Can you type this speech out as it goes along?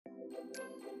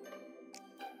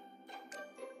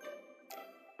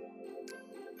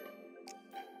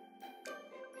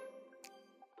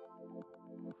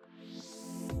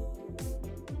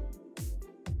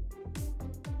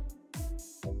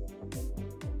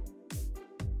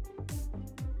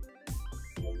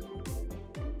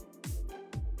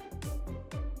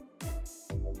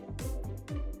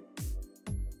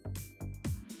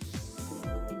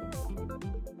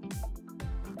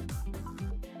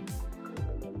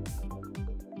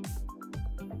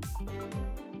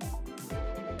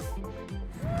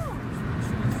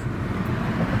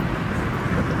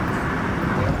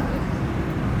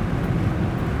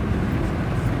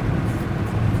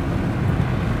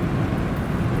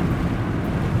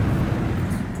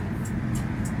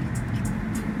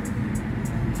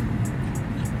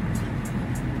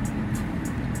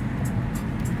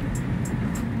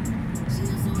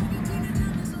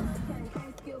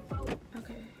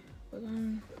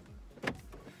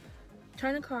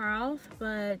turn the car off.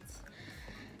 But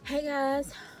hey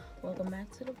guys, welcome back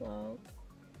to the vlog.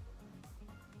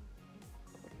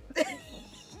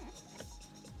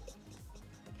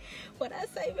 What'd I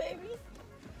say, baby?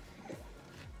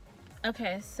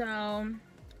 Okay, so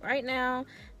right now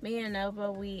me and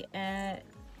Nova, we at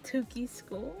Tuki's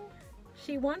school.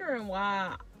 She wondering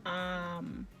why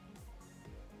I'm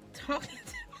talking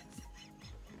to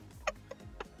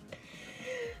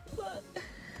myself. Look,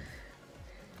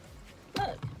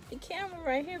 the camera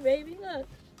right here, baby. Look.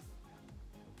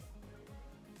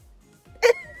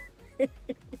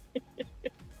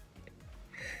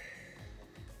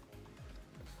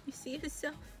 You see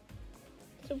yourself?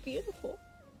 So beautiful.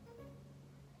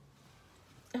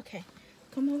 Okay,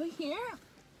 come over here.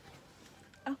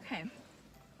 Okay.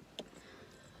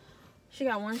 She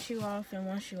got one shoe off and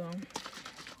one shoe on.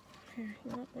 Here,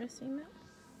 you want to see that?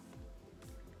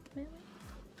 Maybe?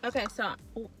 Okay, so,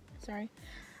 oh, sorry.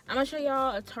 I'm gonna show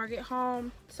y'all a Target haul.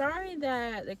 Sorry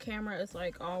that the camera is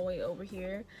like all the way over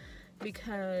here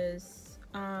because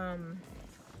watch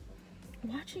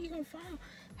it, you can find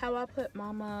how I put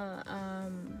mama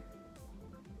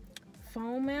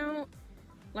phone mount,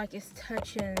 like it's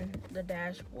touching the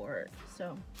dashboard,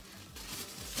 so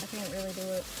I can't really do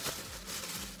it.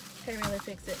 Can't really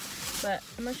fix it. But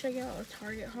I'm gonna show y'all a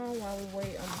Target haul while we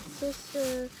wait on my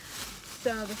sister.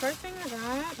 So the first thing I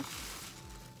got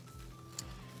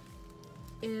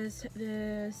is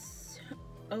this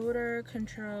odor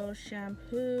control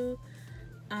shampoo.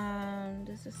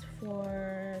 This is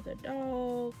for the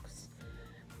dogs.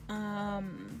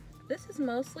 This is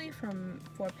mostly for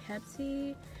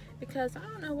Pepsi because I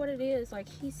don't know what it is. Like,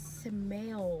 he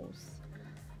smells.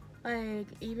 Like,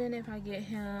 even if I get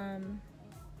him,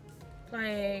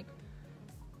 like,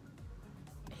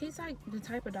 he's like the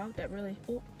type of dog that really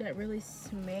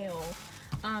smell.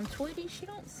 Tweety, she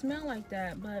don't smell like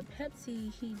that, but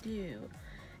Pepsi, he do.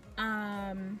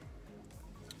 I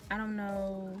don't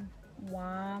know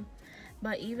why,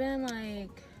 but even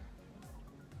like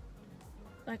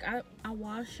I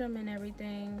wash them and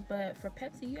everything, but for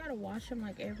Pepsi, you gotta wash them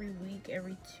like every week,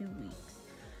 every 2 weeks.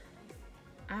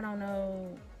 I don't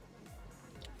know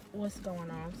what's going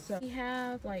on. So we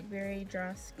have like very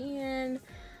dry skin,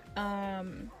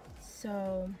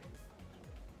 so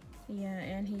yeah,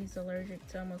 and he's allergic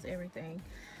to almost everything.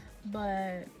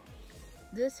 But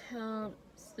this helps.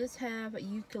 This have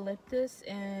eucalyptus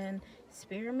and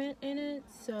spearmint in it,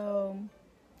 so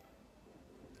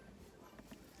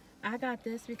I got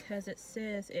this because it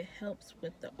says it helps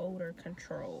with the odor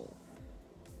control.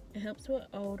 It helps with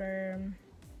odor,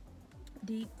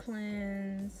 deep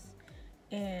cleanse,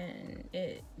 and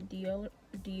it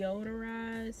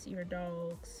deodorize your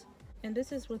dogs. And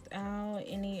this is without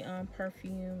any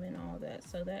perfume and all that,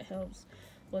 so that helps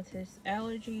with his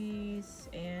allergies.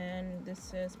 And this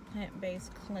says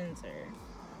plant-based cleanser.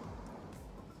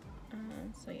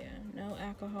 So yeah, no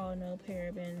alcohol, no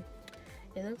paraben.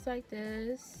 It looks like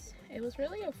this. It was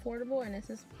really affordable, and this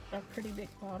is a pretty big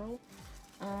bottle.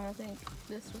 I think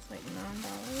this was like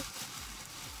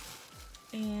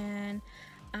 $9. And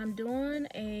I'm doing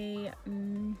a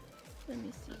let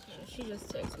me see, she just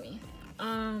texted me.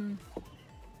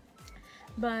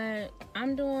 But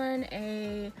I'm doing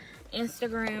a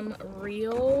Instagram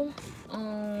reel.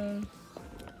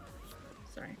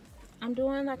 I'm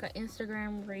doing like an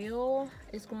Instagram reel.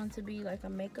 It's going to be like a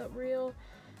makeup reel,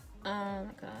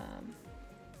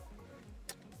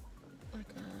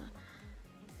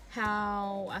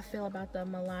 how I feel about the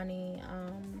Milani.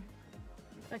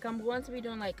 Like, I'm going to be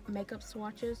doing like makeup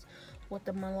swatches with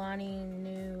the Milani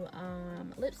new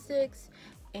lipsticks,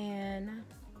 and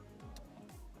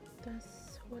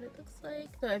that's what it looks like.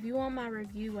 So if you want my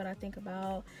review, what I think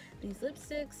about these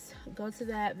lipsticks, go to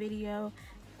that video.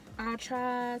 I'll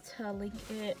try to link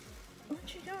it.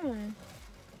 What you doing?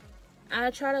 I'll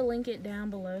try to link it down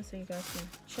below so you guys can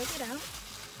check it out.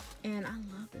 And I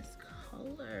love this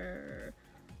color.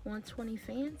 120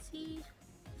 Fancy.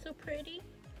 So pretty.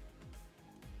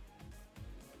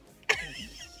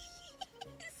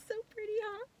 It's so pretty,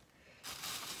 huh?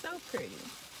 So pretty.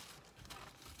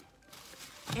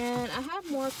 And I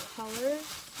have more colors.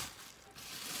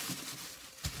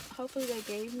 Hopefully they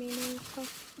gave me more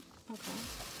colors. Okay.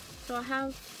 So I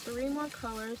have 3 more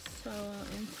colors. So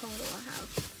in total I have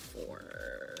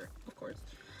 4, of course.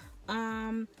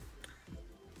 I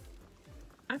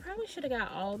probably should have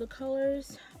got all the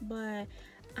colors, but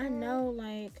I know,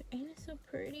 like, ain't it so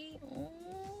pretty? Aww.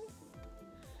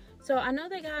 So I know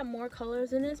they got more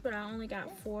colors in this, but I only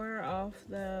got 4 off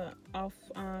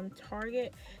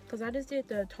Target, because I just did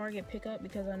the Target pickup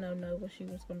because I know Nova, she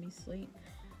was gonna be asleep.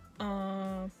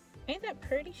 Ain't that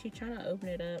pretty? She trying to open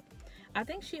it up. I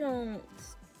think she don't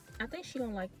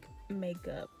like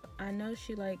makeup. I know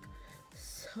she like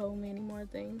so many more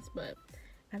things, but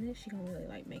I think she don't really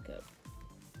like makeup.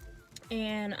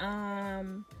 And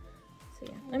so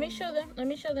yeah, let me show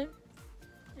them.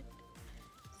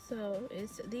 So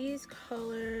it's these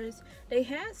colors. They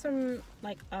had some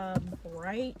like a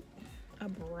bright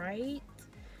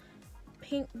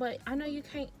pink, but I know you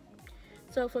can't.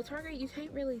 So for Target, you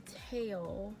can't really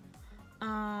tell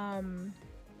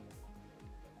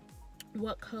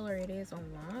what color it is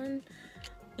online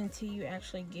until you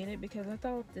actually get it, because I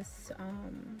thought this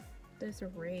this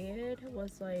red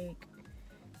was like,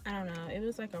 I don't know, it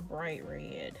was like a bright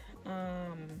red. I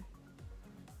don't know.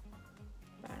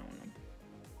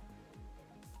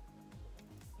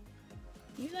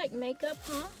 You like makeup,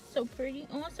 huh? So pretty.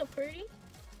 Oh, so pretty.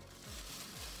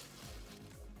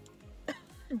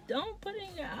 Don't put it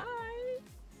in your eye.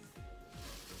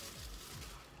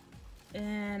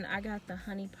 And I got the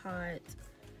Honey Pot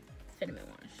Cinnamon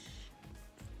Wash.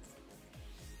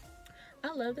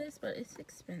 I love this, but it's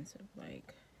expensive,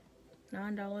 like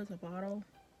 $9 a bottle.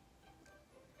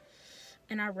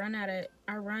 And I run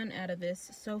out of this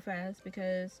so fast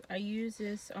because I use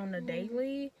this on the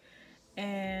daily,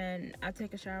 and I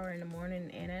take a shower in the morning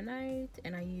and at night,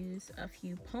 and I use a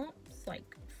few pumps,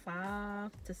 like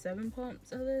 5 to 7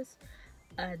 pumps of this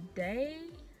a day.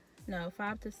 No,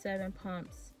 5 to 7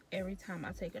 pumps every time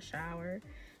I take a shower,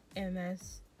 and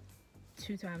that's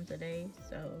 2 times a day.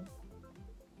 So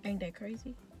ain't that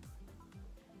crazy?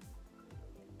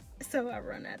 So I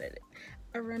run out of it.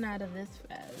 I run out of this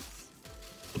fast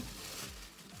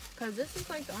because this is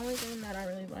like the only thing that I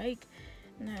really like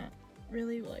and that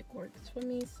really like works for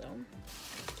me. So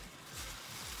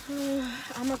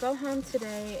I'm gonna go home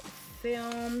today,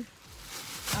 film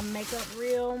a makeup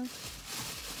reel,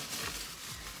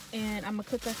 and I'm gonna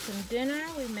cook us some dinner.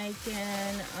 We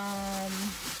making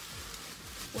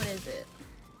what is it?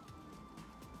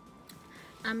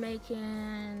 I'm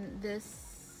making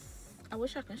this. I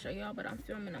wish I can show y'all, but I'm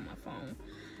filming on my phone.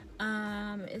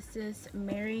 It's this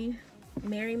Marry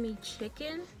Me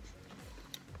chicken.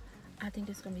 I think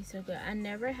it's gonna be so good. I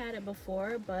never had it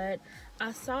before, but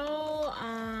I saw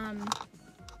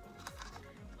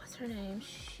what's her name?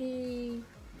 She,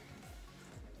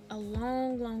 a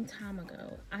long time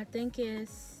ago. I think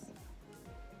it's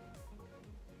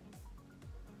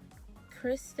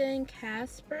Kristen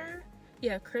Casper.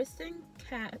 Yeah, Kristen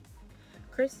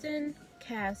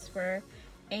Casper,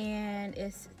 and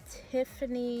it's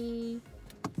Tiffany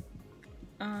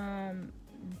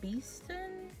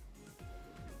Beeston,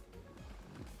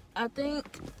 I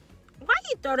think. Why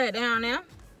you throw that down now?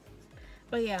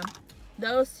 But yeah,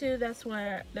 those two, that's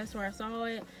where I saw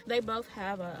it. They both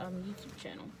have a YouTube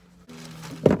channel.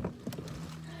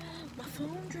 My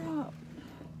phone dropped.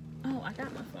 Oh, I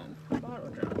got my phone. My bottle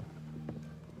dropped.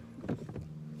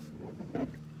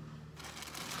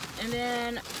 And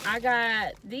then I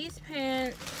got these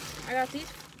pants. I got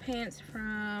these pants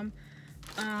from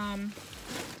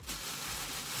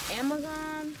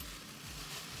Amazon.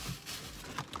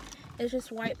 It's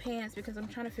just white pants because I'm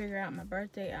trying to figure out my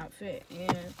birthday outfit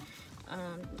and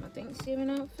my Thanksgiving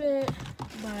outfit.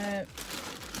 But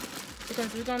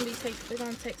because we're gonna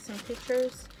take some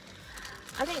pictures.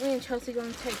 I think me and Chelsea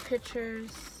gonna take pictures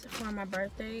for my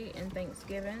birthday and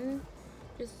Thanksgiving.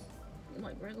 Just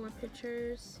like regular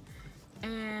pictures.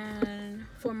 And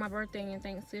for my birthday and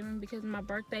Thanksgiving, because my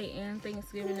birthday and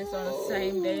Thanksgiving is on the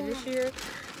same day this year.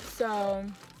 So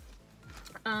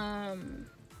I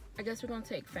guess we're gonna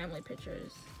take family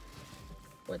pictures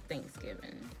with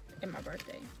Thanksgiving and my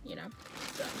birthday, you know.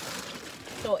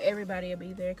 So everybody will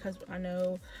be there, because I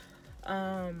know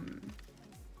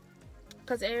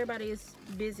because everybody is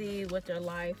busy with their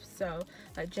life. So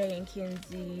like Jay and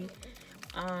Kenzie,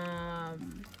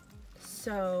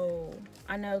 so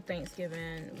I know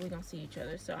Thanksgiving we're gonna see each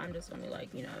other, so I'm just gonna be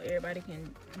like, you know, everybody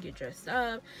can get dressed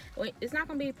up. Wait, it's not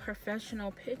gonna be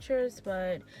professional pictures,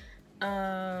 but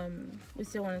we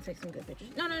still want to take some good pictures.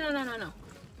 No,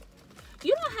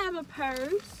 you don't have a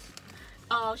purse.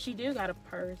 Oh, she do got a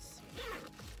purse.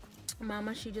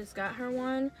 Mama, she just got her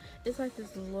one. It's like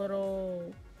this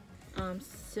little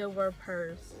silver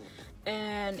purse,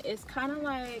 and it's kind of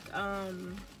like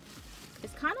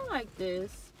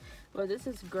this. Well, this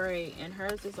is gray, and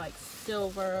hers is like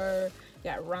silver,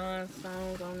 got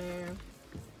rhinestones on there,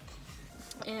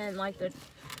 and like the,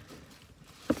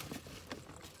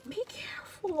 be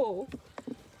careful,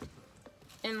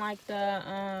 and like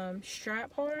the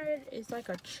strap part is like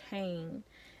a chain,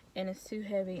 and it's too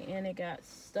heavy, and it got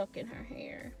stuck in her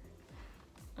hair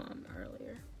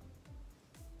earlier.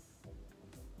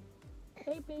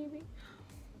 Hey baby.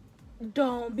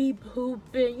 Don't be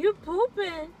pooping. You're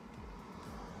pooping.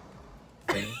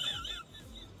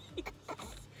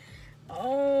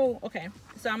 Oh, okay.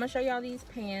 So I'm gonna show y'all these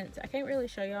pants. I can't really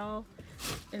show y'all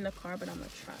in the car, but I'm gonna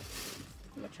try.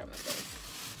 I'm gonna try my best.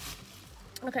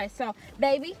 Okay, so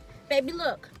baby,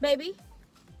 look, baby,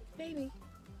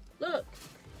 look.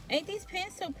 Ain't these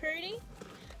pants so pretty?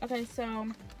 Okay, so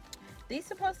these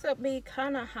supposed to be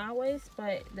kind of high waist,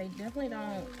 but they definitely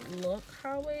don't look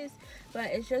high waist.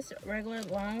 But it's just regular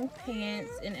long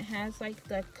pants, and it has like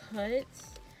the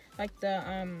cuts, like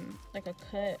the like a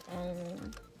cut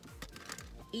on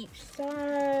each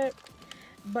side.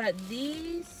 But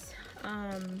these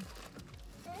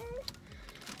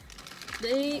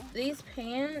these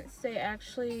pants, they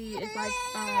actually is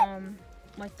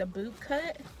like the boot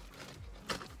cut,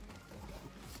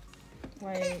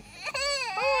 like,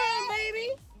 oh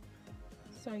baby.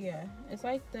 So yeah, it's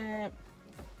like that.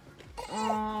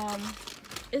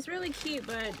 It's really cute,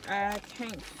 but I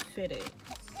can't fit it.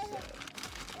 So.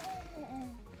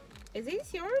 Is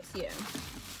these yours? Yeah.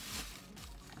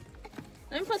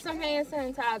 Let me put some hand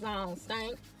sanitizer on,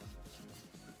 Stank.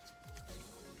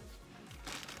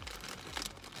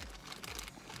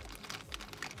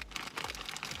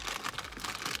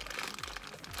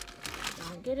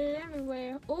 Don't get it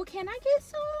everywhere. Oh, can I get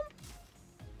some?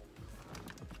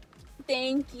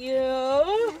 Thank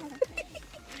you.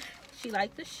 She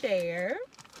liked to share.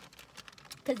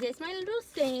 Because it's my little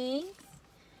thing.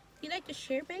 You like to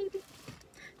share, baby?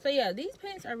 So yeah, these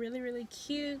pants are really, really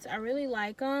cute. I really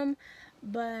like them.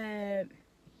 But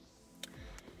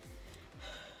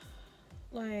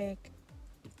like,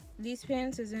 these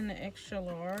pants is in the extra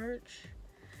large.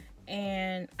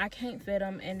 And I can't fit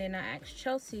them. And then I asked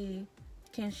Chelsea,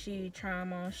 can she try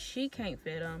them on? She can't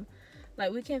fit them.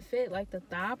 Like, we can fit like the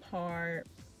thigh part,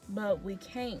 but we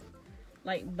can't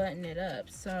like button it up.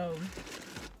 So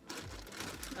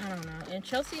I don't know. And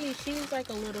Chelsea, she's like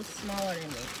a little smaller than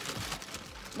me.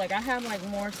 Like, I have like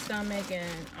more stomach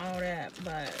and all that,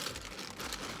 but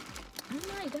oh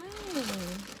my god.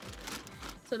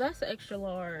 So that's the extra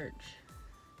large.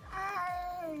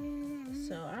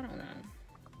 So I don't know.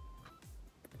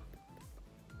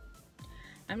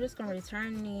 I'm just gonna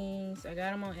return these. I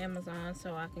got them on Amazon,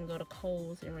 so I can go to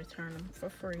Kohl's and return them for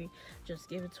free. Just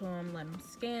give it to them, let them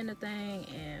scan the thing,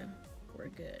 and we're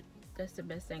good. That's the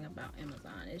best thing about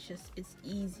Amazon. It's just, it's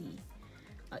easy.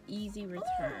 An easy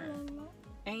return.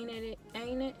 Ain't it?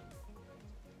 Ain't it?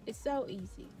 It's so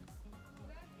easy.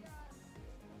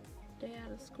 They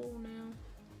out of school now.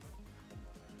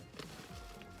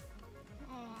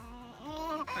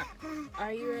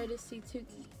 Are you ready to see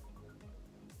Tuki?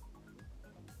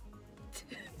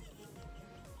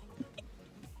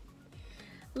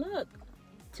 Look,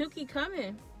 Tuki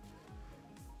coming.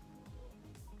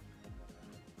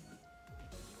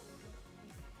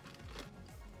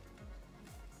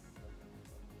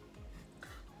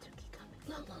 Tuki coming.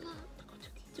 Look, look, look.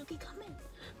 Tuki coming.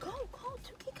 Go,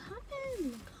 Tuki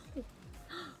coming. Go.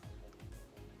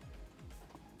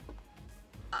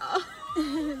 Oh,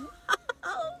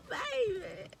 oh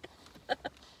baby.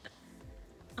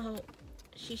 Oh,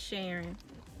 she's sharing.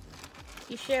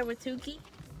 You share with Tuki?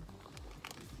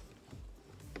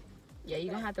 Yeah,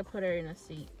 you're gonna have to put her in a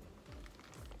seat.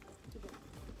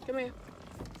 Come here.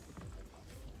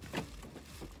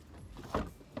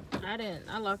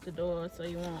 I locked the door so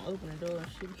you won't open the door.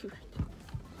 She'll be right there.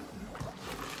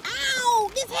 Ow!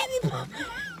 This heavy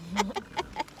puppy!